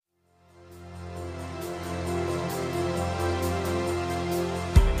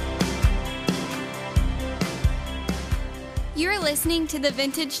listening to the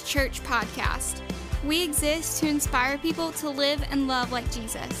Vintage Church Podcast. We exist to inspire people to live and love like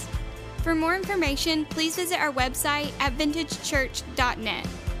Jesus. For more information, please visit our website at vintagechurch.net.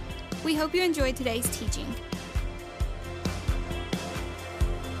 We hope you enjoyed today's teaching.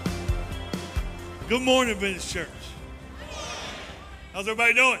 Good morning, Vintage Church. How's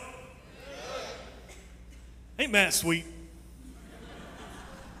everybody doing? Ain't Matt sweet?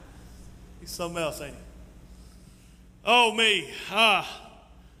 He's something else, ain't he? Oh, me.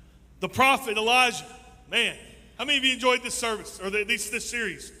 The prophet Elijah. Man, how many of you enjoyed this service, or at least this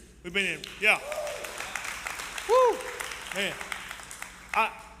series we've been in? Yeah. Woo. Man,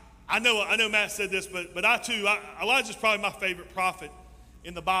 I know Matt said this, but I too, Elijah's probably my favorite prophet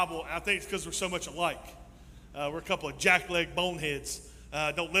in the Bible, and I think it's because we're so much alike. We're a couple of jackleg boneheads,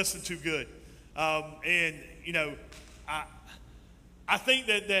 don't listen too good. And, you know, I think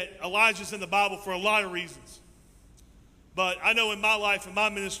that Elijah's in the Bible for a lot of reasons. But I know in my life, in my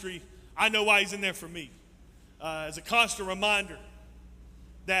ministry, I know why he's in there for me. As a constant reminder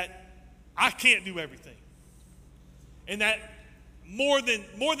that I can't do everything. And that more than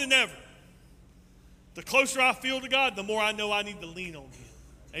ever, the closer I feel to God, the more I know I need to lean on him.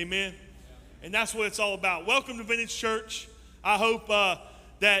 Amen? And that's what it's all about. Welcome to Vintage Church. I hope that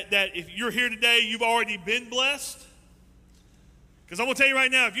if you're here today, you've already been blessed. Because I'm going to tell you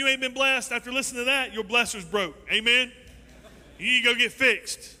right now, if you ain't been blessed after listening to that, your blesser's broke. Amen? You need to go get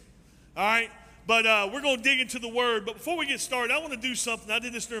fixed. All right? But we're going to dig into the Word. But before we get started, I want to do something. I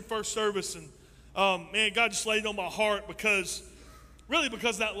did this during first service. And, man, God just laid it on my heart because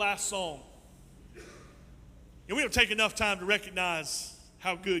of that last song. And we don't take enough time to recognize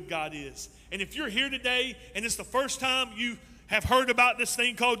how good God is. And if you're here today and it's the first time you have heard about this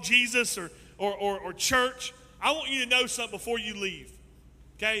thing called Jesus or church, I want you to know something before you leave,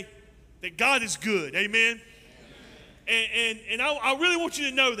 okay? That God is good, amen? And I really want you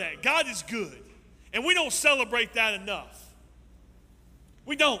to know that. God is good. And we don't celebrate that enough.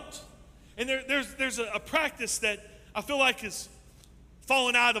 We don't. And there's a practice that I feel like is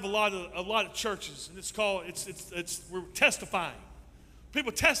fallen out of a lot of churches, and it's called we're testifying.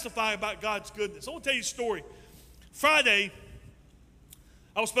 People testify about God's goodness. I want to tell you a story. Friday,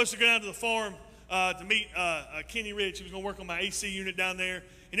 I was supposed to go down to the farm to meet Kenny Rich. He was going to work on my AC unit down there,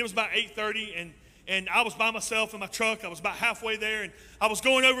 and it was about 8:30, and I was by myself in my truck. I was about halfway there, and I was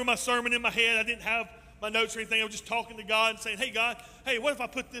going over my sermon in my head. I didn't have my notes or anything. I was just talking to God and saying, hey, God, hey, what if I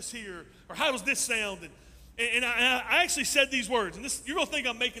put this here? Or how does this sound? And I actually said these words, and you're going to think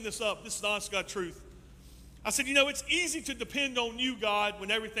I'm making this up. This is the honest God truth. I said, you know, it's easy to depend on you, God, when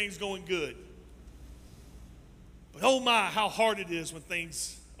everything's going good. But oh my, how hard it is when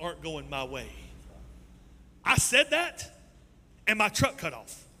things aren't going my way. I said that, and my truck cut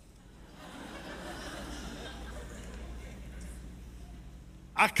off.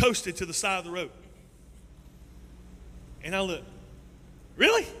 I coasted to the side of the road. And I looked,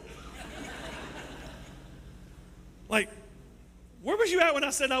 really? Like, where was you at when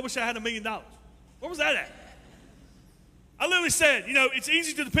I said I wish I had $1 million? Where was that at? I literally said, you know, it's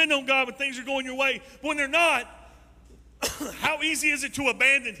easy to depend on God when things are going your way, but when they're not, how easy is it to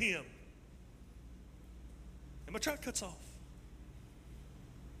abandon him? And my truck cuts off.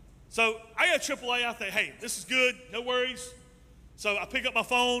 So I got AAA. I think, hey, this is good, no worries. So I pick up my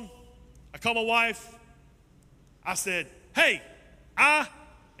phone. I call my wife. I said, hey, and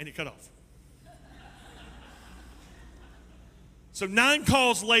it cut off. So 9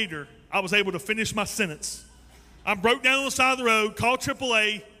 calls later, I was able to finish my sentence. I broke down on the side of the road, called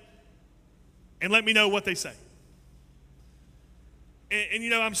AAA, and let me know what they say. And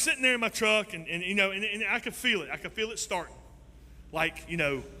you know, I'm sitting there in my truck, and you know, and I could feel it. I could feel it starting. Like, you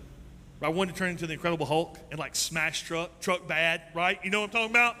know, I wanted to turn into the Incredible Hulk and like smash truck bad, right? You know what I'm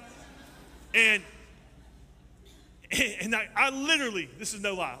talking about? And I literally, this is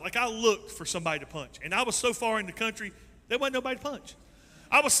no lie, like I looked for somebody to punch. And I was so far in the country, there wasn't nobody to punch.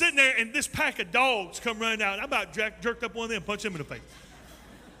 I was sitting there, and this pack of dogs come running out, and I about jerked up one of them and punched him in the face.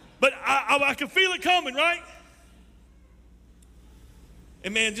 But I could feel it coming, right?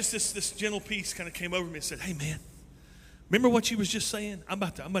 And man, just this gentle peace kind of came over me and said, hey man, remember what you was just saying? I'm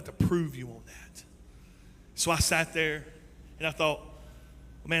about to prove you on that. So I sat there, and I thought,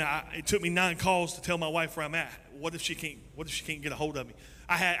 man, it took me 9 calls to tell my wife where I'm at. What if she can't get a hold of me?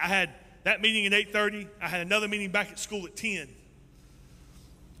 I had that meeting at 8:30. I had another meeting back at school at 10.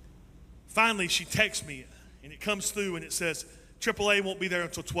 Finally, she texts me, and it comes through, and it says, AAA won't be there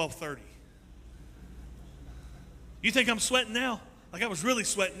until 12:30. You think I'm sweating now? Like I was really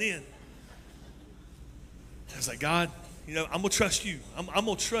sweating then. I was like, God, you You know, I'm going to trust you. I'm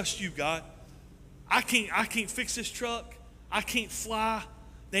going to trust you, God. I can't fix this truck. I can't fly.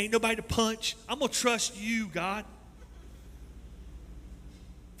 There ain't nobody to punch. I'm going to trust you, God.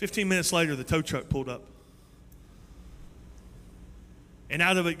 15 minutes later, the tow truck pulled up. And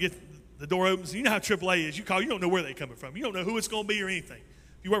out of it, the door opens. You know how AAA is. You call, you don't know where they're coming from. You don't know who it's going to be or anything.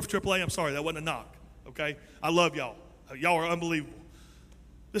 If you work for AAA, I'm sorry, that wasn't a knock, okay? I love y'all. Y'all are unbelievable.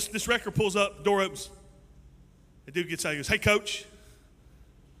 This wrecker pulls up, the door opens. The dude gets out, he goes, hey, coach.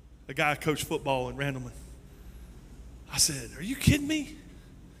 The guy coached football in Randleman. I said, are you kidding me?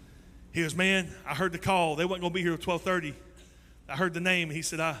 He goes, man, I heard the call. They wasn't going to be here till 12:30. I heard the name. He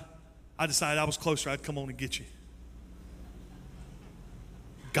said, I decided I was closer. I'd come on and get you.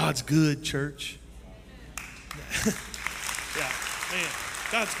 God's good, church. Yeah, man,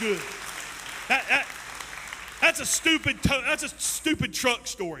 God's good. That's a stupid truck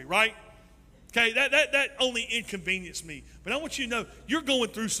story, right? Okay, that only inconvenienced me. But I want you to know, you're going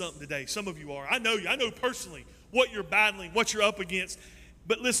through something today. Some of you are. I know you. I know personally what you're battling, what you're up against.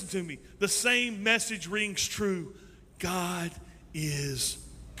 But listen to me. The same message rings true. God is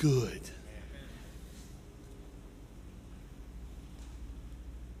good.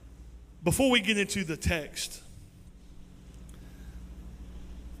 Before we get into the text,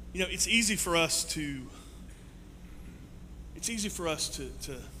 it's easy for us to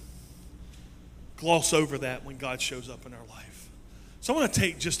gloss over that when God shows up in our life. So I want to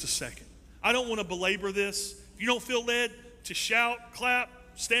take just a second. I don't want to belabor this. If you don't feel led to shout, clap,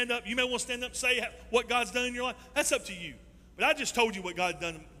 stand up, you may want to stand up and say what God's done in your life. That's up to you. But I just told you what God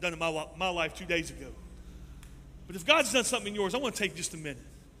done in my life 2 days ago. But if God's done something in yours, I want to take just a minute.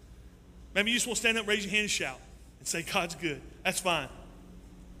 Maybe you just want to stand up, raise your hand, and shout, and say, God's good. That's fine.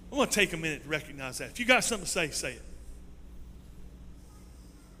 I want to take a minute to recognize that. If you got something to say, say it.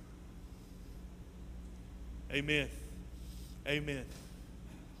 Amen. Amen.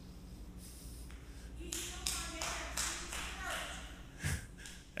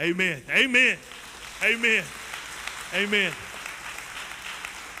 Amen. Amen. Amen. Amen.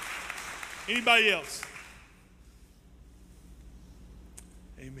 Anybody else?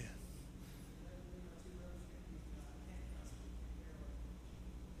 Amen.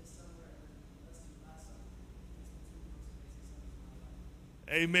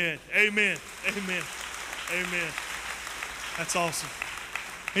 Amen. Amen. Amen. Amen. That's awesome.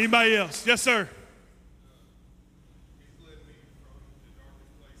 Anybody else? Yes, sir. He's led me from the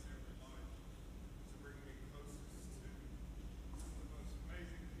darkest place ever in life to bring me closest to some of the most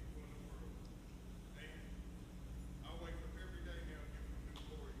amazing people in the world. And I wake up every day now giving him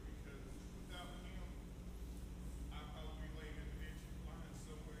glory because without him, I'd probably be laying in the ditch lying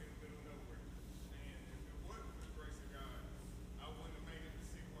somewhere in the middle of nowhere. And if it wasn't for the grace of God, I wouldn't have made it to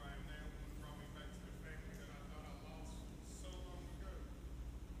see where I am now and brought me back to the family that I thought I lost so long ago.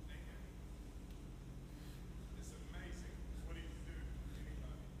 And it's amazing what he can do to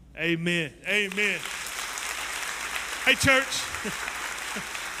anybody. Amen. Amen. Hey, church.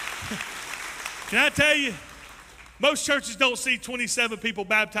 Can I tell you, most churches don't see 27 people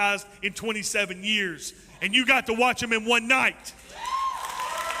baptized in 27 years, and you got to watch them in one night.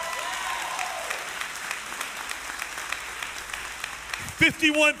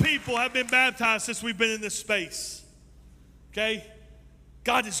 "51 people have been baptized since we've been in this space." Okay?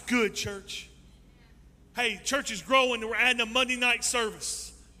 God is good, church. Hey, church is growing, and we're adding a Monday night service.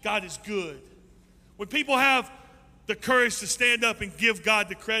 God is good. When people have the courage to stand up and give God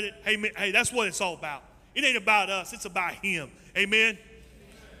the credit, hey, that's what it's all about. It ain't about us, it's about him. Amen?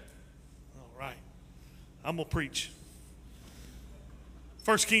 All right. I'm going to preach.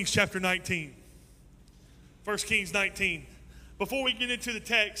 1 Kings chapter 19. 1 Kings 19. Before we get into the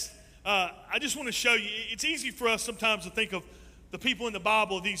text, I just want to show you, it's easy for us sometimes to think of the people in the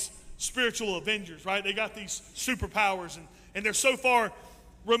Bible, these spiritual avengers, right? They got these superpowers, and they're so far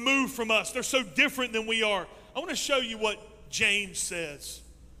removed from us. They're so different than we are. I want to show you what James says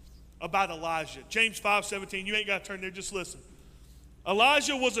about Elijah. James 5:17. You ain't got to turn there, just listen.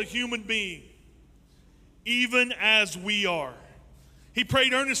 Elijah was a human being, even as we are. He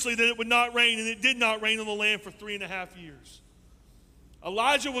prayed earnestly that it would not rain, and it did not rain on the land for 3.5 years.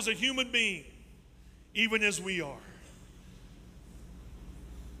 Elijah was a human being, even as we are.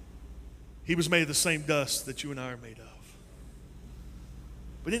 He was made of the same dust that you and I are made of.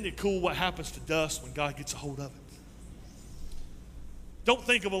 But isn't it cool what happens to dust when God gets a hold of it? Don't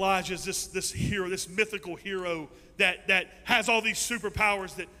think of Elijah as this hero, this mythical hero that has all these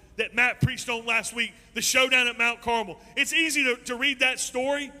superpowers that Matt preached on last week, the showdown at Mount Carmel. It's easy to read that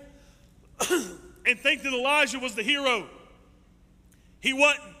story and think that Elijah was the hero. He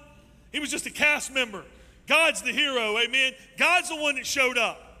wasn't. He was just a cast member. God's the hero, amen? God's the one that showed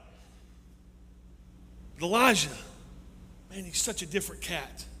up. But Elijah man, he's such a different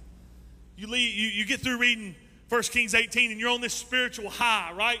cat. You get through reading 1 Kings 18 and you're on this spiritual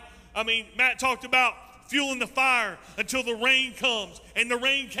high, right? I mean, Matt talked about fueling the fire until the rain comes, and the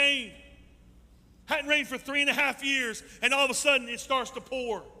rain came. Hadn't rained for 3.5 years, and all of a sudden it starts to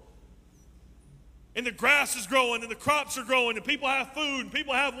pour. And the grass is growing, and the crops are growing, and people have food, and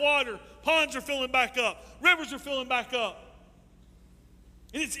people have water. Ponds are filling back up. Rivers are filling back up.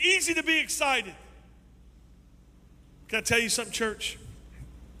 And it's easy to be excited. Can I tell you something, church?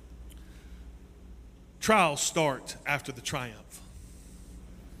 Trials start after the triumph.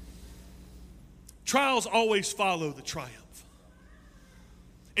 Trials always follow the triumph.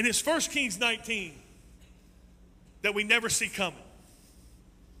 And it's 1 Kings 19 that we never see coming.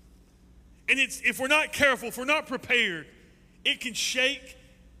 And if we're not careful, if we're not prepared, it can shake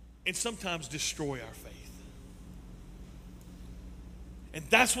and sometimes destroy our faith. And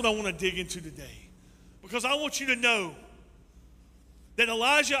that's what I want to dig into today. Because I want you to know that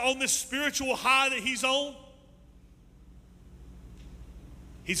Elijah, on this spiritual high that he's on,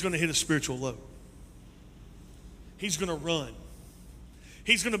 he's going to hit a spiritual low. He's going to run.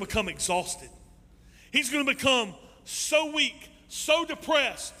 He's going to become exhausted. He's going to become so weak, so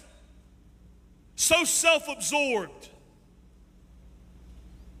depressed, so self-absorbed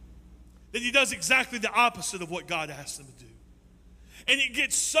that he does exactly the opposite of what God asked him to do. And it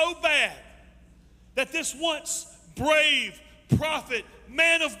gets so bad that this once brave prophet,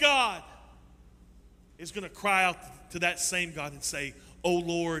 man of God, is going to cry out to that same God and say, "Oh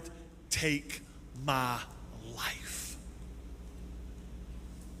Lord, take my life."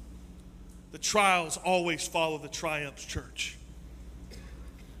 The trials always follow the triumphs, church.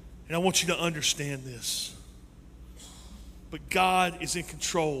 And I want you to understand this. But God is in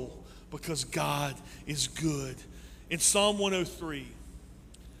control because God is good. In Psalm 103,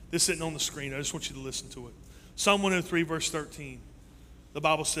 this isn't on the screen, I just want you to listen to it. Psalm 103, verse 13, the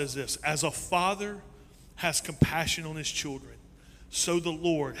Bible says this: "As a father has compassion on his children, so the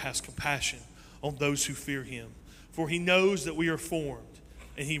Lord has compassion on those who fear him. For he knows that we are formed,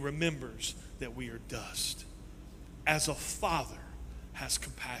 and he remembers that we are dust." As a father has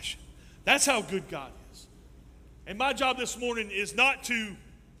compassion. That's how good God is. And my job this morning is not to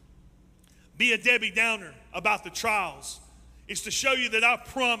be a Debbie Downer about the trials. It's to show you that I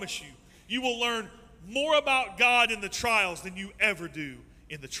promise you, you will learn more about God in the trials than you ever do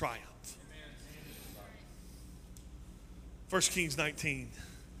in the triumph. 1 Kings 19.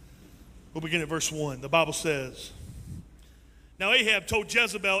 We'll begin at verse 1. The Bible says, "Now Ahab told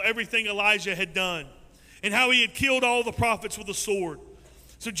Jezebel everything Elijah had done and how he had killed all the prophets with a sword.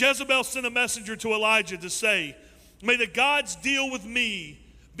 So Jezebel sent a messenger to Elijah to say, 'May the gods deal with me,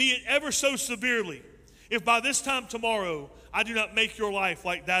 be it ever so severely, if by this time tomorrow I do not make your life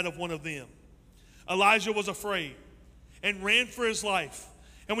like that of one of them.' Elijah was afraid and ran for his life.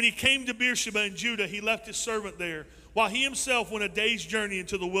 And when he came to Beersheba in Judah, he left his servant there, while he himself went a day's journey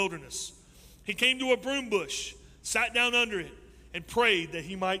into the wilderness. He came to a broom bush, sat down under it, and prayed that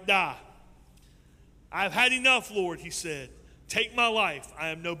he might die. 'I have had enough, Lord,' he said. 'Take my life. I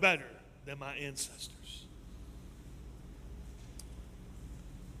am no better than my ancestors.'"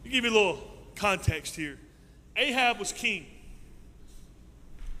 Let me give you a little context here. Ahab was king.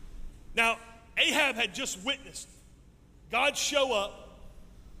 Now, Ahab had just witnessed God show up.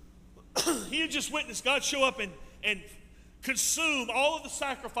 He had just witnessed God show up and consume all of the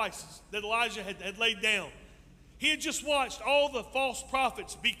sacrifices that Elijah had laid down. He had just watched all the false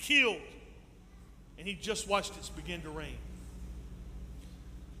prophets be killed, and he just watched it begin to rain.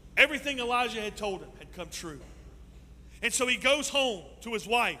 Everything Elijah had told him had come true. And so he goes home to his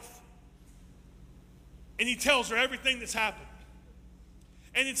wife, and he tells her everything that's happened.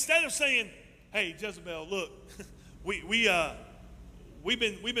 And instead of saying, "Hey, Jezebel, look, we've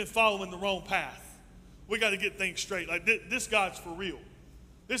been following the wrong path. We got to get things straight. Like this God's for real.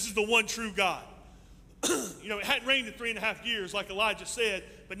 This is the one true God." You know, it hadn't rained in 3.5 years, like Elijah said,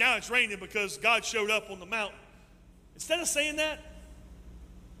 but now it's raining because God showed up on the mountain. Instead of saying that,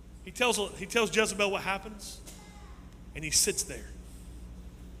 he tells Jezebel what happens, and he sits there.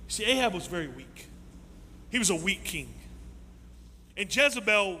 See, Ahab was very weak. He was a weak king. And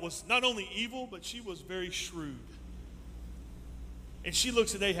Jezebel was not only evil, but she was very shrewd. And she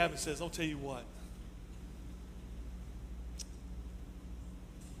looks at Ahab and says, "I'll tell you what.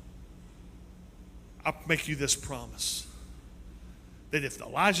 I'll make you this promise, that if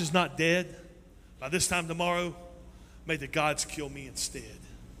Elijah's not dead by this time tomorrow, may the gods kill me instead."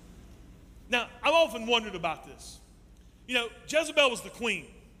 Now, I've often wondered about this. You know, Jezebel was the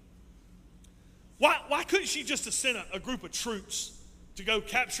queen. Why couldn't she just have sent a group of troops to go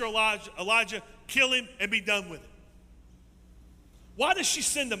capture Elijah, kill him, and be done with it? why does she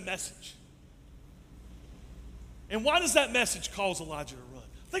send a message? And why does that message cause Elijah to run?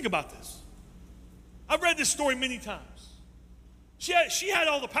 Think about this. I've read this story many times. She had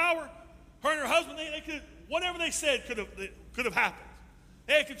all the power. Her and her husband, they could, whatever they said could have happened.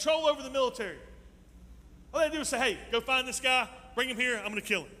 They had control over the military. All they had to do was say, hey, go find this guy, bring him here, I'm going to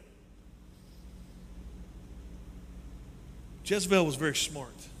kill him. Jezebel was very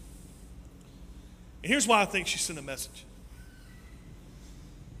smart. And here's why I think she sent a message.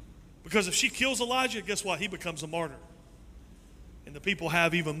 Because if she kills Elijah, guess what? He becomes a martyr. And the people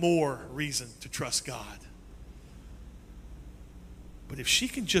have even more reason to trust God. But if she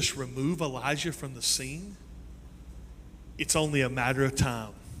can just remove Elijah from the scene, it's only a matter of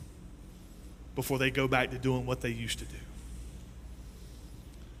time before they go back to doing what they used to do.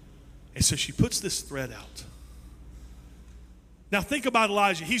 And so she puts this threat out. Now think about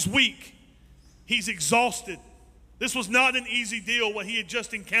Elijah. He's weak. He's exhausted. This was not an easy deal, what he had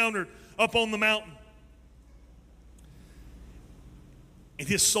just encountered up on the mountain. And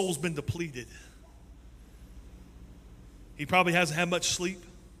his soul's been depleted. He probably hasn't had much sleep.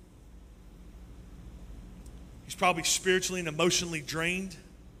 He's probably spiritually and emotionally drained.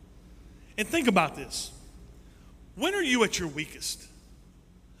 And think about this. When are you at your weakest?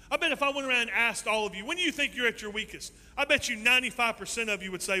 I bet if I went around and asked all of you, when do you think you're at your weakest? I bet you 95% of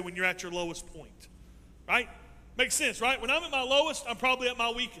you would say when you're at your lowest point. Right? Makes sense, right? When I'm at my lowest, I'm probably at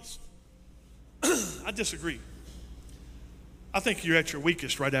my weakest. I disagree. I think you're at your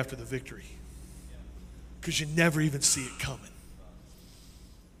weakest right after the victory. Because you never even see it coming.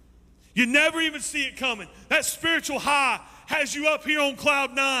 You never even see it coming. That spiritual high has you up here on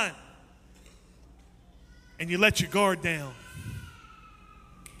cloud 9. And you let your guard down.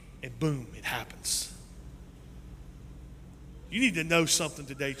 And boom, it happens. You need to know something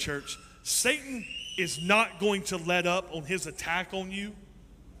today, church. Satan is not going to let up on his attack on you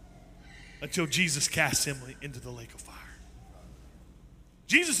until Jesus casts him into the lake of fire.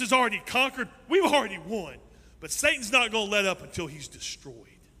 Jesus has already conquered. We've already won. But Satan's not going to let up until he's destroyed.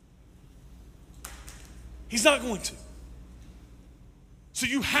 He's not going to. So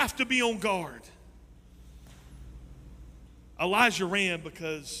you have to be on guard. Elijah ran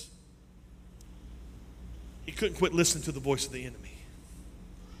because he couldn't quit listening to the voice of the enemy.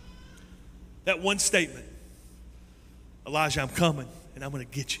 That one statement, Elijah, I'm coming and I'm going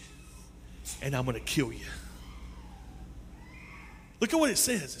to get you and I'm going to kill you. Look at what it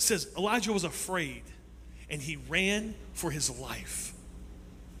says. It says Elijah was afraid and he ran for his life.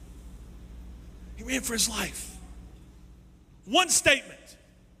 He ran for his life. One statement,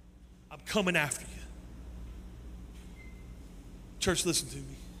 I'm coming after you. Church, listen to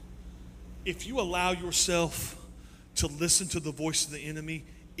me. If you allow yourself to listen to the voice of the enemy,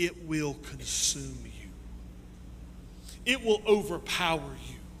 it will consume you. It will overpower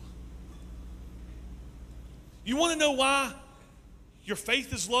you. You want to know why your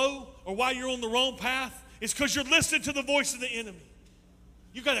faith is low or why you're on the wrong path? It's because you're listening to the voice of the enemy.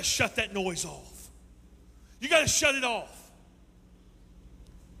 You got to shut that noise off. You got to shut it off.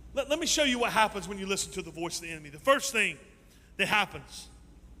 Let me show you what happens when you listen to the voice of the enemy. The first thing that happens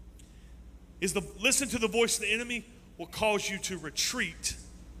is listen to the voice of the enemy will cause you to retreat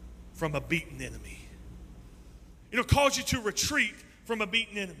from a beaten enemy. It'll cause you to retreat from a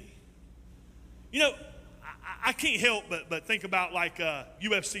beaten enemy. You know, I can't help but think about like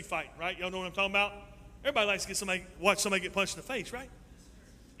UFC fighting, right? Y'all know what I'm talking about? Everybody likes to watch somebody get punched in the face, right?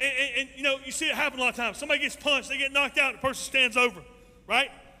 And you know, you see it happen a lot of times. Somebody gets punched, they get knocked out, the person stands over,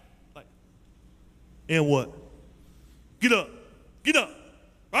 right? Like, and what? Get up,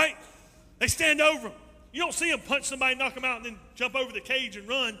 right? They stand over them. You don't see them punch somebody, knock them out, and then jump over the cage and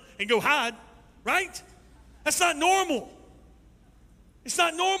run and go hide, right? That's not normal. It's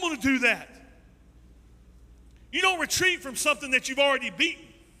not normal to do that. You don't retreat from something that you've already beaten.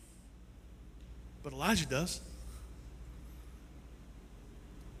 But Elijah does.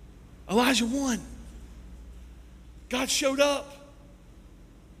 Elijah won. God showed up.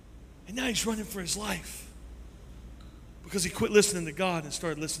 And now he's running for his life. Because he quit listening to God and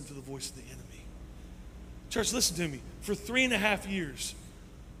started listening to the voice of the enemy. Church, listen to me. For 3.5 years,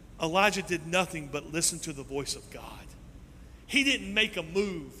 Elijah did nothing but listen to the voice of God. He didn't make a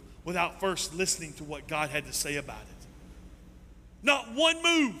move without first listening to what God had to say about it. Not one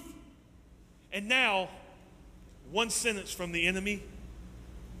move. And now, one sentence from the enemy,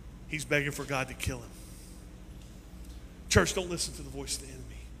 he's begging for God to kill him. Church, don't listen to the voice of the enemy.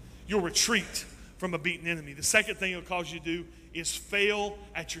 You'll retreat from a beaten enemy. The second thing it'll cause you to do is fail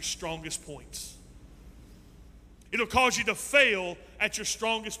at your strongest points. It'll cause you to fail at your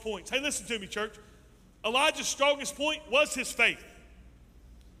strongest points. Hey, listen to me, church. Elijah's strongest point was his faith.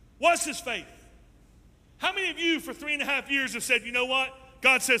 was his faith. How many of you for 3.5 years have said, you know what?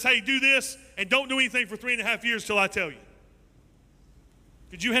 God says, hey, do this, and don't do anything for 3.5 years till I tell you.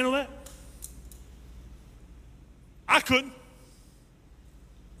 Could you handle that? I couldn't.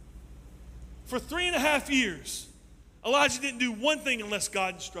 For 3.5 years, Elijah didn't do one thing unless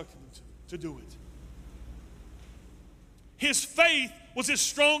God instructed him to do it. His faith was his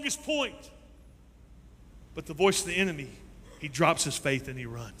strongest point. But the voice of the enemy, he drops his faith and he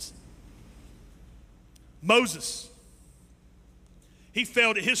runs. Moses, he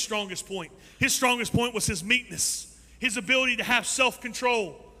failed at his strongest point. His strongest point was his meekness, his ability to have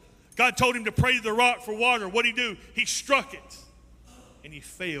self-control. God told him to pray to the rock for water. What did he do? He struck it. And he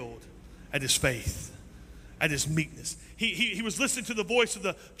failed at his faith, at his meekness. He was listening to the voice of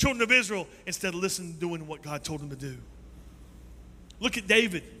the children of Israel instead of listening to doing what God told him to do. Look at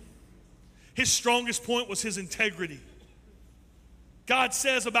David. His strongest point was his integrity. God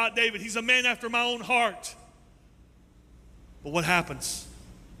says about David, he's a man after my own heart. But what happens?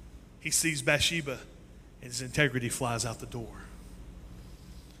 He sees Bathsheba and his integrity flies out the door.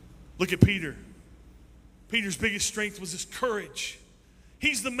 Look at Peter. Peter's biggest strength was his courage.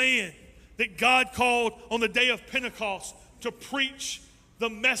 He's the man that God called on the day of Pentecost to preach the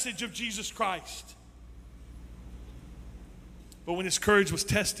message of Jesus Christ. But when his courage was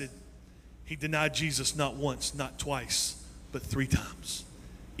tested, he denied Jesus not once, not twice, but 3 times,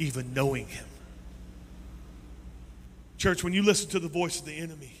 even knowing him. Church, when you listen to the voice of the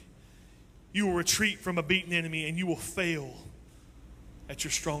enemy, you will retreat from a beaten enemy and you will fail at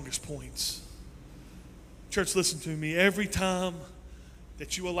your strongest points. Church, listen to me. Every time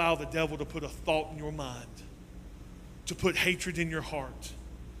that you allow the devil to put a thought in your mind, to put hatred in your heart,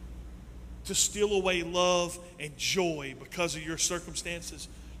 to steal away love and joy because of your circumstances,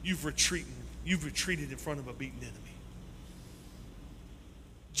 you've retreated in front of a beaten enemy.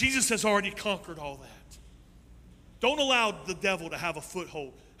 Jesus has already conquered all that. Don't allow the devil to have a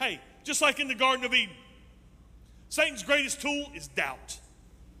foothold. Hey, just like in the Garden of Eden, Satan's greatest tool is doubt.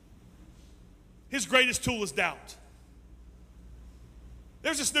 His greatest tool is doubt.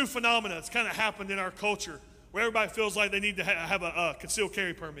 There's this new phenomenon that's kind of happened in our culture where everybody feels like they need to have a concealed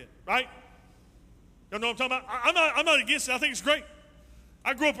carry permit, right? You know what I'm talking about? I'm not against it. I think it's great.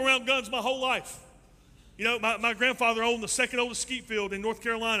 I grew up around guns my whole life. You know, my grandfather owned the second oldest skeet field in North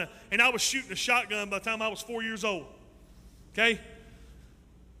Carolina, and I was shooting a shotgun by the time I was 4 years old. Okay?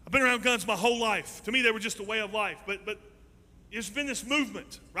 I've been around guns my whole life. To me, they were just a way of life. But there's been this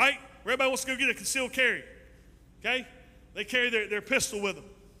movement, right, where everybody wants to go get a concealed carry. Okay? They carry their pistol with them.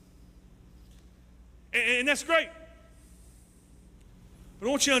 And that's great. But I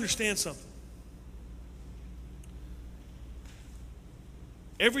want you to understand something.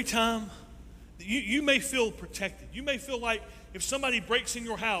 Every time, you may feel protected. You may feel like if somebody breaks in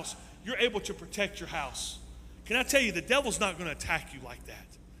your house, you're able to protect your house. Can I tell you, the devil's not going to attack you like that.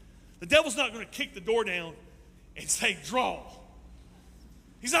 The devil's not going to kick the door down and say, draw.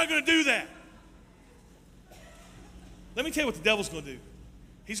 He's not going to do that. Let me tell you what the devil's going to do.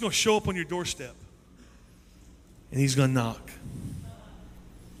 He's going to show up on your doorstep, and he's going to knock.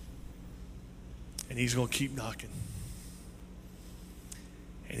 And he's going to keep knocking.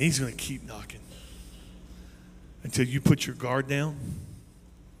 And he's going to keep knocking until you put your guard down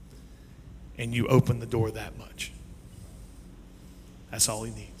and you open the door that much. That's all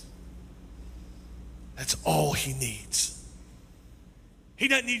he needs. That's all he needs. He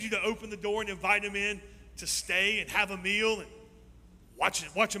doesn't need you to open the door and invite him in to stay and have a meal and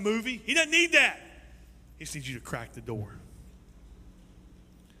watch a movie. He doesn't need that. He just needs you to crack the door.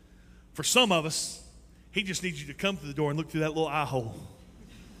 For some of us, he just needs you to come to the door and look through that little eye hole.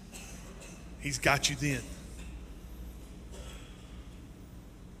 He's got you then.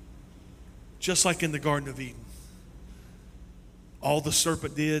 Just like in the Garden of Eden. All the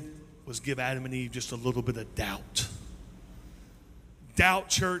serpent did was give Adam and Eve just a little bit of doubt. Doubt,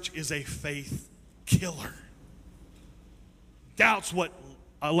 church, is a faith killer. Doubt's what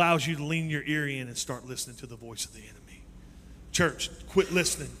allows you to lean your ear in and start listening to the voice of the enemy. Church, quit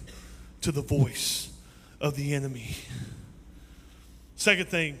listening to the voice of the enemy. Second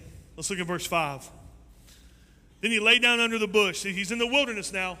thing, let's look at verse 5. Then he lay down under the bush. See, he's in the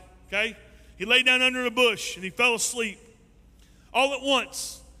wilderness now, okay? He lay down under the bush and he fell asleep. All at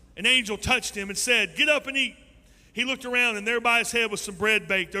once, an angel touched him and said, "Get up and eat." He looked around, and there by his head was some bread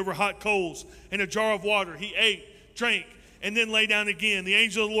baked over hot coals and a jar of water. He ate, drank, and then lay down again. The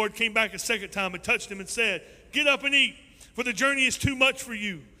angel of the Lord came back a second time and touched him and said, "Get up and eat, for the journey is too much for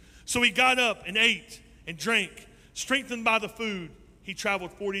you." So he got up and ate and drank. Strengthened by the food, he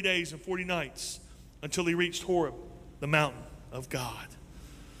traveled 40 days and 40 nights until he reached Horeb, the mountain of God.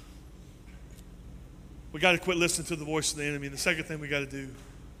 We got to quit listening to the voice of the enemy. And the second thing we got to do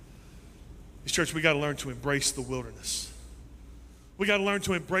is, church, we got to learn to embrace the wilderness. We got to learn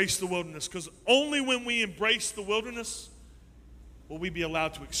to embrace the wilderness, because only when we embrace the wilderness will we be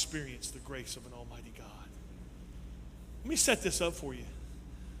allowed to experience the grace of an almighty God. Let me set this up for you.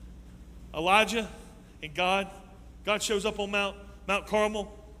 Elijah and God shows up on Mount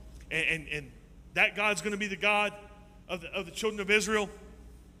Carmel, and that God's going to be the God of the children of Israel.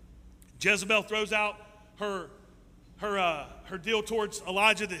 Jezebel throws out her deal towards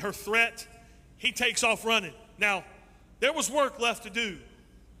Elijah, her threat. He takes off running. Now, there was work left to do,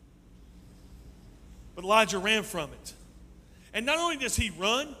 but Elijah ran from it. And not only does he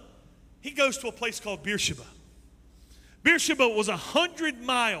run, he goes to a place called Beersheba. Beersheba was 100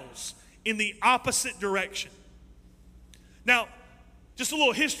 miles in the opposite direction. Now, just a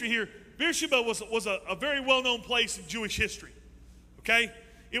little history here. Beersheba was a very well-known place in Jewish history, okay?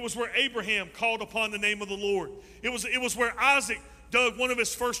 It was where Abraham called upon the name of the Lord. It was where Isaac dug one of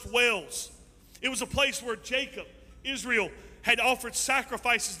his first wells. It was a place where Jacob, Israel, had offered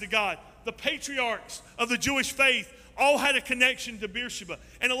sacrifices to God. The patriarchs of the Jewish faith all had a connection to Beersheba.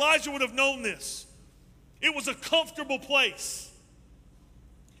 And Elijah would have known this. It was a comfortable place.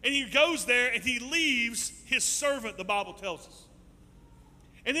 And he goes there and he leaves his servant, the Bible tells us.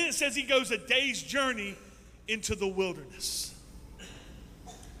 And then it says he goes a day's journey into the wilderness.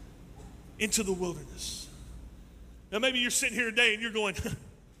 Into the wilderness. Now maybe you're sitting here today and you're going,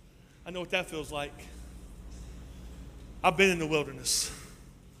 I know what that feels like. I've been in the wilderness.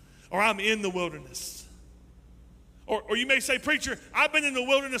 Or I'm in the wilderness. Or you may say, preacher, I've been in the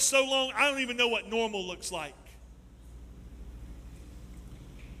wilderness so long, I don't even know what normal looks like.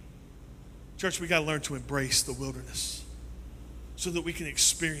 Church, we got to learn to embrace the wilderness so that we can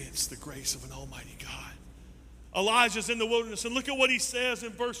experience the grace of an almighty God. Elijah's in the wilderness, and look at what he says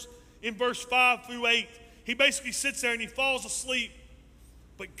in verse 5 through 8. He basically sits there and he falls asleep,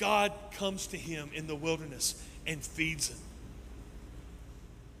 but God comes to him in the wilderness and feeds him.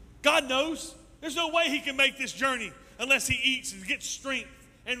 God knows there's no way he can make this journey unless he eats and gets strength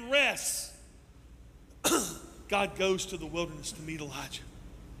and rests. God goes to the wilderness to meet Elijah.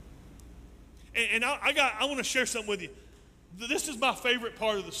 And I want to share something with you. This is my favorite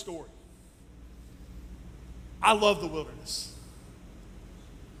part of the story. I love the wilderness.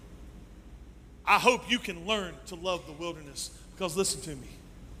 I hope you can learn to love the wilderness, because listen to me.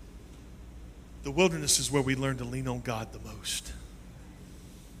 The wilderness is where we learn to lean on God the most.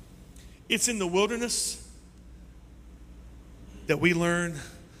 It's in the wilderness that we learn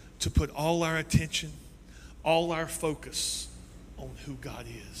to put all our attention, all our focus on who God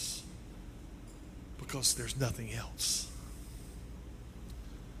is, because there's nothing else.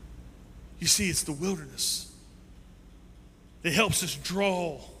 You see, it's the wilderness that helps us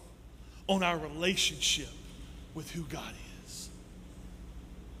draw on our relationship with who God is.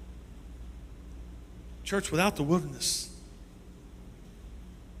 Church, without the wilderness,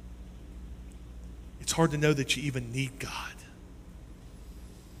 it's hard to know that you even need God.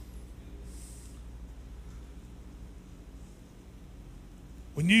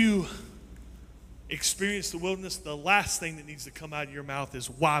 When you experience the wilderness, the last thing that needs to come out of your mouth is,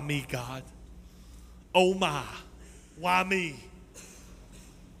 why me, God? Oh my, why me?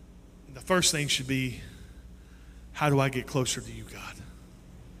 And the first thing should be, how do I get closer to you, God?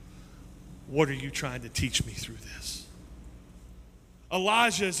 What are you trying to teach me through this?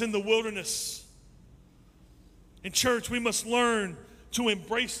 Elijah is in the wilderness. In church, we must learn to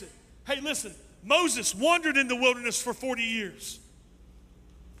embrace it. Hey, listen, Moses wandered in the wilderness for 40 years.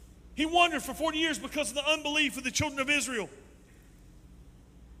 He wandered for 40 years because of the unbelief of the children of Israel.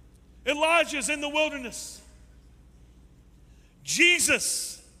 Elijah is in the wilderness.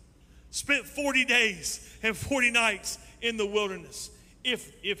 Jesus spent 40 days and 40 nights in the wilderness.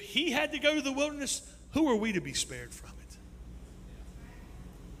 If he had to go to the wilderness, who are we to be spared from it?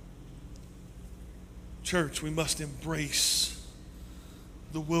 Church, we must embrace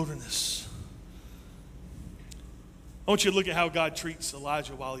the wilderness. I want you to look at how God treats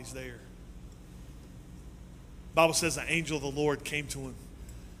Elijah while he's there. The Bible says the angel of the Lord came to him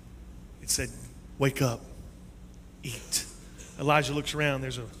and said, wake up, eat. Elijah looks around.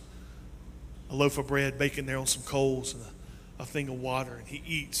 There's a loaf of bread, bacon there on some coals, and a thing of water. And he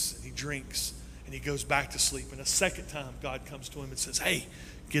eats and he drinks and he goes back to sleep. And a second time, God comes to him and says, hey,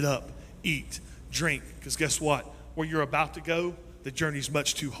 get up, eat, drink. Because guess what? Where you're about to go, the journey's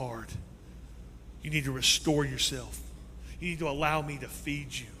much too hard. You need to restore yourself. You need to allow me to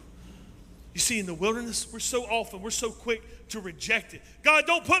feed you. You see, in the wilderness, we're so quick to reject it. God,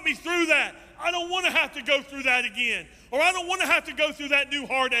 don't put me through that. I don't want to have to go through that again. Or I don't want to have to go through that new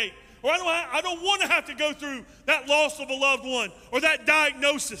heartache. Or I don't want to have to go through that loss of a loved one or that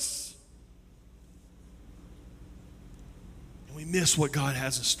diagnosis. And we miss what God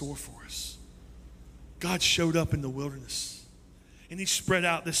has in store for us. God showed up in the wilderness, and he spread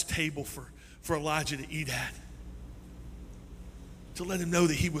out this table for Elijah to eat at, to let him know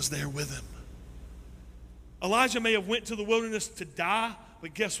that he was there with him. Elijah may have went to the wilderness to die,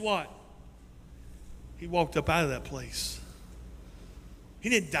 but guess what? He walked up out of that place. He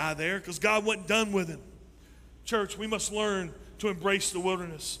didn't die there because God wasn't done with him. Church, we must learn to embrace the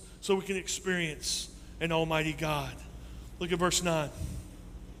wilderness so we can experience an almighty God. Look at verse 9.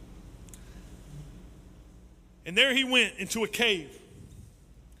 And there he went into a cave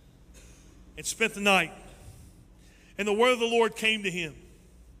and spent the night. And the word of the Lord came to him.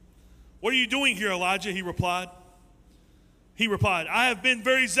 What are you doing here, Elijah? He replied, I have been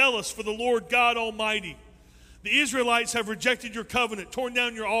very zealous for the Lord God Almighty. The Israelites have rejected your covenant, torn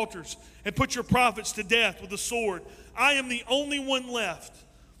down your altars, and put your prophets to death with the sword. I am the only one left,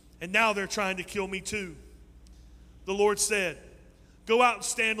 and now they're trying to kill me too. The Lord said, go out and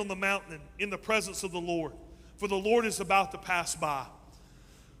stand on the mountain in the presence of the Lord, for the Lord is about to pass by.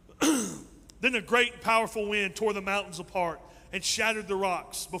 Then a great and powerful wind tore the mountains apart and shattered the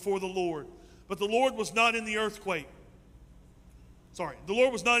rocks before the Lord. But the Lord was not in the earthquake. The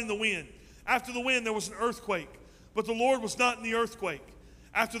Lord was not in the wind. After the wind, there was an earthquake, but the Lord was not in the earthquake.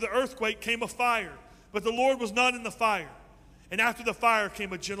 After the earthquake came a fire, but the Lord was not in the fire. And after the fire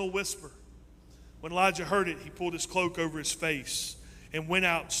came a gentle whisper. When Elijah heard it, he pulled his cloak over his face and went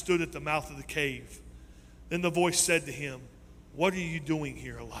out and stood at the mouth of the cave. Then the voice said to him, what are you doing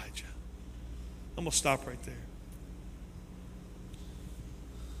here, Elijah? I'm going to stop right there.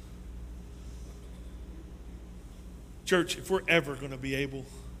 Church, if we're ever going to be able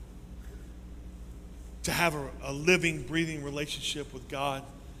to have a living, breathing relationship with God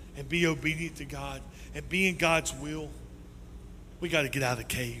and be obedient to God and be in God's will, we got to get out of the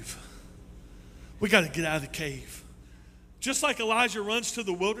cave. We got to get out of the cave. Just like Elijah runs to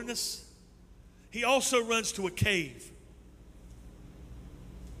the wilderness, he also runs to a cave.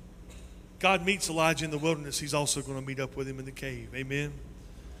 God meets Elijah in the wilderness. He's also going to meet up with him in the cave. Amen?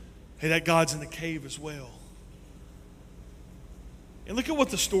 Hey, that God's in the cave as well. And look at what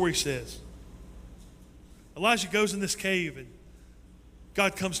the story says. Elijah goes in this cave, and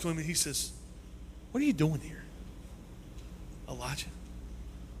God comes to him, and he says, what are you doing here, Elijah?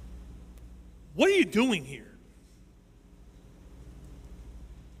 What are you doing here?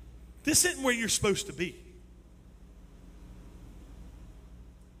 This isn't where you're supposed to be.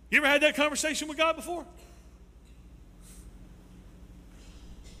 You ever had that conversation with God before?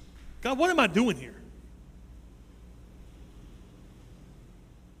 God, what am I doing here?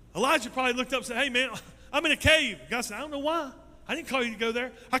 Elijah probably looked up and said, hey man, I'm in a cave. God said, I don't know why. I didn't call you to go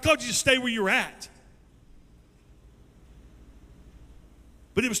there. I called you to stay where you were at.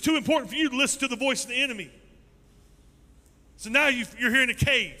 But it was too important for you to listen to the voice of the enemy. So now you're here in a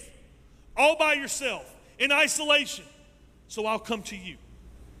cave, all by yourself, in isolation. So I'll come to you.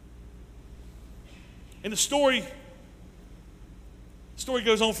 And the story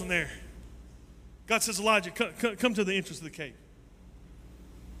goes on from there. God says, Elijah, come to the entrance of the cave.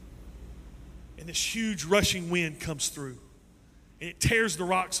 And this huge rushing wind comes through, and it tears the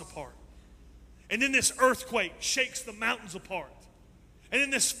rocks apart. And then this earthquake shakes the mountains apart. And then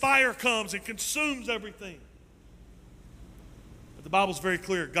this fire comes and consumes everything. But the Bible's very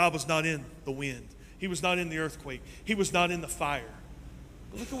clear. God was not in the wind. He was not in the earthquake. He was not in the fire.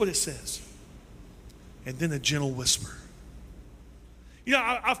 But look at what it says. And then a gentle whisper. You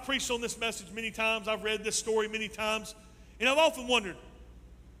know, I've preached on this message many times. I've read this story many times. And I've often wondered,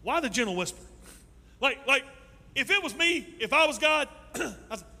 why the gentle whisper? Like, if it was me, if I was God,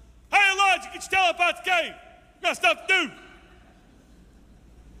 I'd say, hey, Elijah, get your tail up out the cave. You got stuff to do.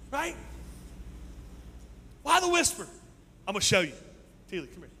 Right? Why the whisper? I'm going to show you. Teely,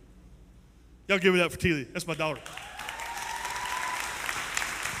 come here. Y'all give it up for Teely. That's my daughter.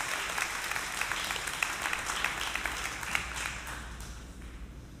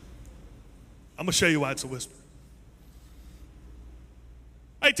 I'm going to show you why it's a whisper.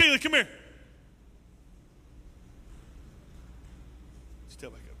 Hey, Teely, come here.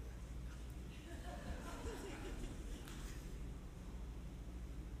 Step back up.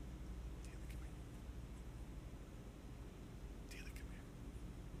 Teely, come here.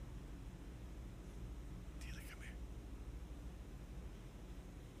 Teely, come here.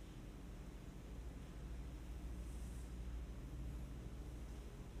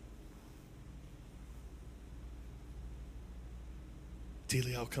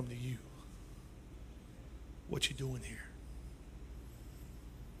 Teely, I'll come to you. What you doing here?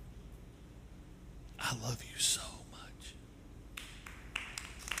 I love you so much.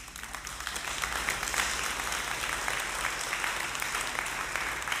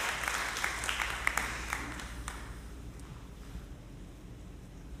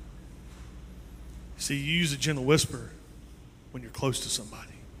 See, you use a gentle whisper when you're close to somebody.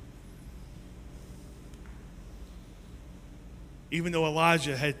 Even though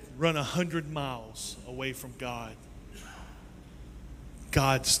Elijah had run 100 miles away from God,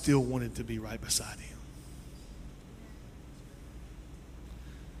 God still wanted to be right beside him.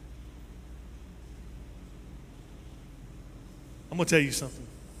 I'm going to tell you something.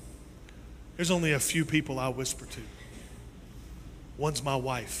 There's only a few people I whisper to. One's my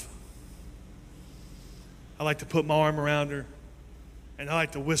wife. I like to put my arm around her, and I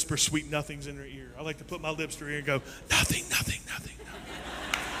like to whisper sweet nothings in her ear. I like to put my lips to her ear and go, nothing, nothing, nothing, nothing.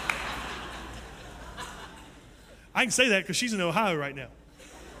 I can say that because she's in Ohio right now.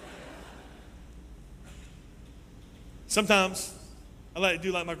 Sometimes I like to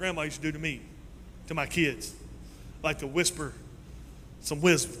do like my grandma used to do to me, to my kids. I like to whisper some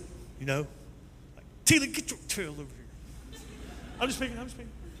wisdom, you know? Like, Tila, get your tail over here. I'm just picking.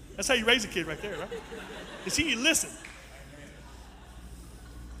 That's how you raise a kid right there, right? You see, you listen.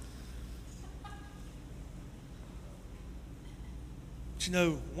 But you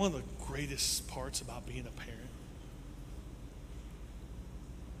know, one of the greatest parts about being a parent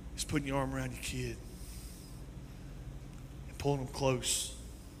is putting your arm around your kid and pulling them close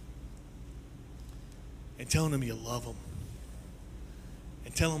and telling them you love them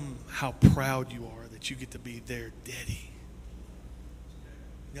and telling them how proud you are that you get to be their daddy.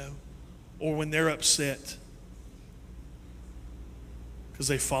 You know? Or when they're upset because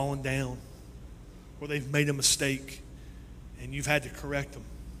they've fallen down or they've made a mistake and you've had to correct them.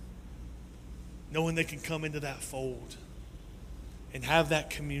 Knowing they can come into that fold and have that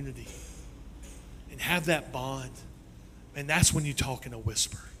community and have that bond. And that's when you talk in a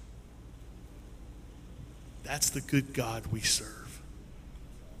whisper. That's the good God we serve.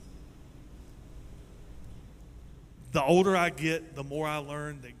 The older I get, the more I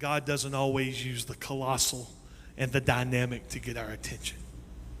learn that God doesn't always use the colossal and the dynamic to get our attention.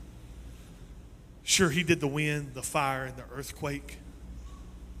 Sure, he did the wind, the fire, and the earthquake.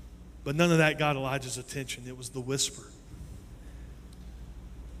 But none of that got Elijah's attention. It was the whisper.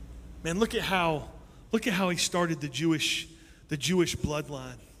 Man, look at how he started the Jewish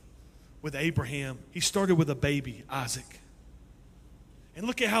bloodline with Abraham. He started with a baby, Isaac. And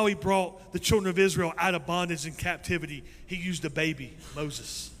look at how he brought the children of Israel out of bondage and captivity. He used a baby,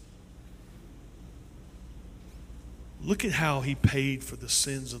 Moses. Look at how he paid for the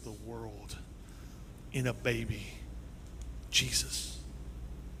sins of the world in a baby, Jesus.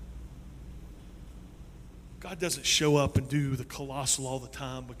 God doesn't show up and do the colossal all the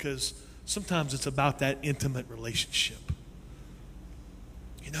time because sometimes it's about that intimate relationship.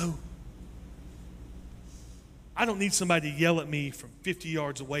 You know, I don't need somebody to yell at me from 50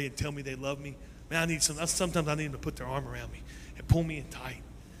 yards away and tell me they love me. Man, sometimes I need them to put their arm around me and pull me in tight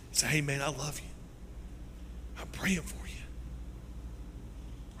and say, hey, man, I love you. I'm praying for you.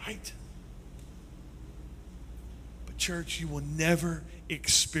 Right? But church, you will never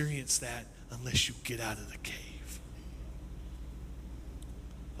experience that unless you get out of the cave.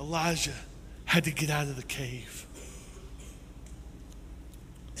 Elijah had to get out of the cave.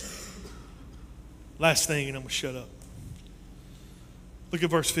 Last thing, and I'm going to shut up. Look at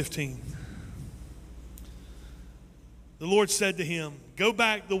verse 15. The Lord said to him, go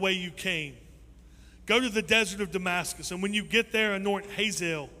back the way you came. Go to the desert of Damascus, and when you get there, anoint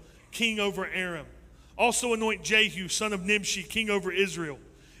Hazael, king over Aram. Also anoint Jehu, son of Nimshi, king over Israel.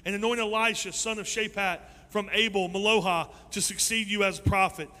 And anoint Elisha, son of Shaphat, from Abel, Meloha, to succeed you as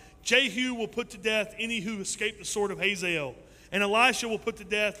prophet. Jehu will put to death any who escape the sword of Hazael. And Elisha will put to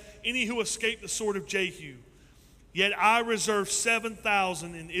death any who escape the sword of Jehu. Yet I reserve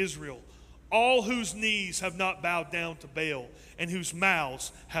 7,000 in Israel, all whose knees have not bowed down to Baal, and whose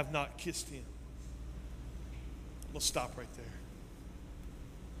mouths have not kissed him. Let's stop right there.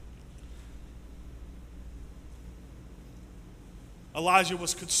 Elijah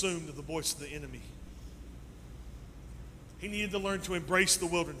was consumed with the voice of the enemy. He needed to learn to embrace the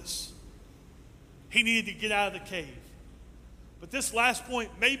wilderness. He needed to get out of the cave. But this last point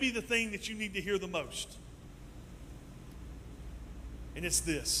may be the thing that you need to hear the most. And it's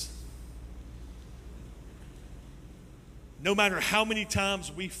this. No matter how many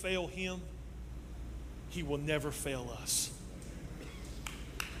times we fail him, he will never fail us.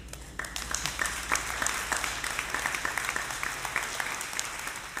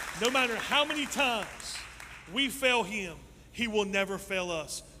 No matter how many times we fail him, he will never fail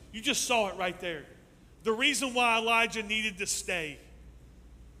us. You just saw it right there. The reason why Elijah needed to stay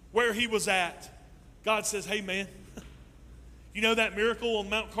where he was at, God says, hey man, you know that miracle on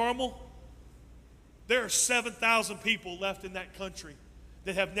Mount Carmel? There are 7,000 people left in that country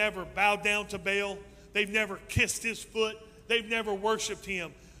that have never bowed down to Baal. They've never kissed his foot. They've never worshiped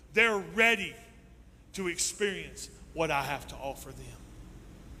him. They're ready to experience what I have to offer them.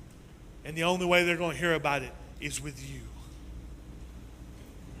 And the only way they're going to hear about it is with you.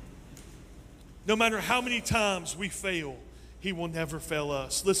 No matter how many times we fail, he will never fail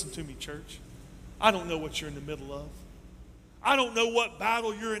us. Listen to me, church. I don't know what you're in the middle of. I don't know what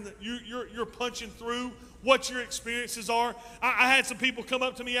battle you're punching through, what your experiences are. I had some people come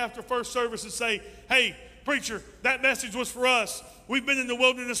up to me after first service and say, hey, preacher, that message was for us. We've been in the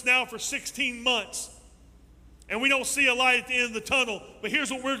wilderness now for 16 months, and we don't see a light at the end of the tunnel, but here's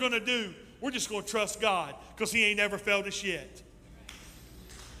what we're going to do. We're just going to trust God because he ain't never failed us yet.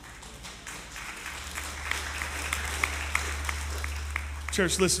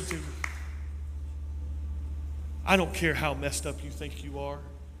 Church, listen to me. I don't care how messed up you think you are.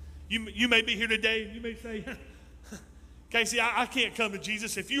 You may be here today and you may say, Casey, I can't come to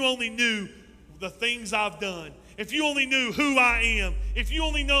Jesus. If you only knew the things I've done, if you only knew who I am, if you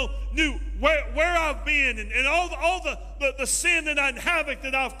only knew where I've been and all the sin and havoc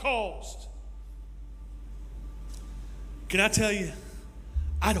that I've caused. Can I tell you,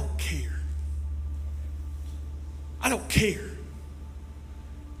 I don't care. I don't care.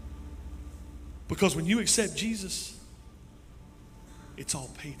 Because when you accept Jesus, it's all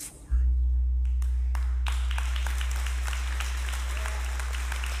paid for.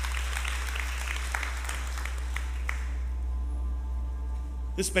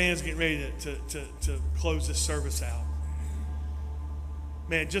 This band's getting ready to close this service out.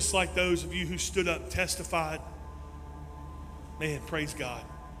 Man, just like those of you who stood up and testified, man, praise God.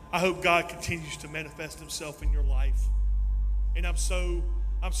 I hope God continues to manifest himself in your life. And I'm so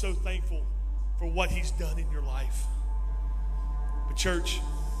thankful for what he's done in your life. But church,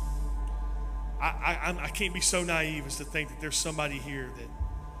 I can't be so naive as to think that there's somebody here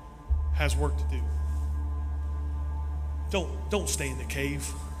that has work to do. Don't stay in the cave.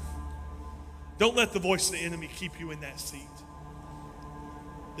 Don't let the voice of the enemy keep you in that seat.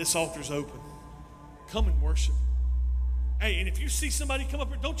 This altar's open. Come and worship. Hey, and if you see somebody come up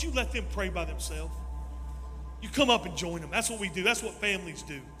here, don't you let them pray by themselves. You come up and join them. That's what we do. That's what families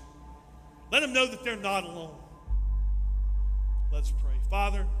do. Let them know that they're not alone. Let's pray.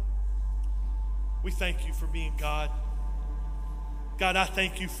 Father, we thank you for being God. God, I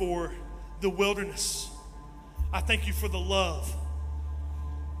thank you for the wilderness. I thank you for the love.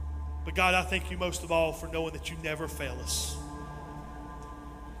 But God, I thank you most of all for knowing that you never fail us.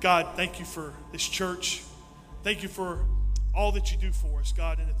 God, thank you for this church. Thank you for all that you do for us,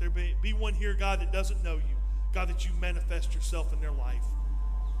 God. And if there be one here, God, that doesn't know you, God, that you manifest yourself in their life.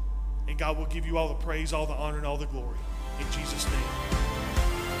 And God will give you all the praise, all the honor, and all the glory. In Jesus' name.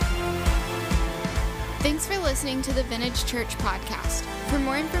 Thanks for listening to the Vintage Church podcast. For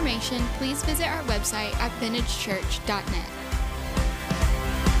more information, please visit our website at vintagechurch.net.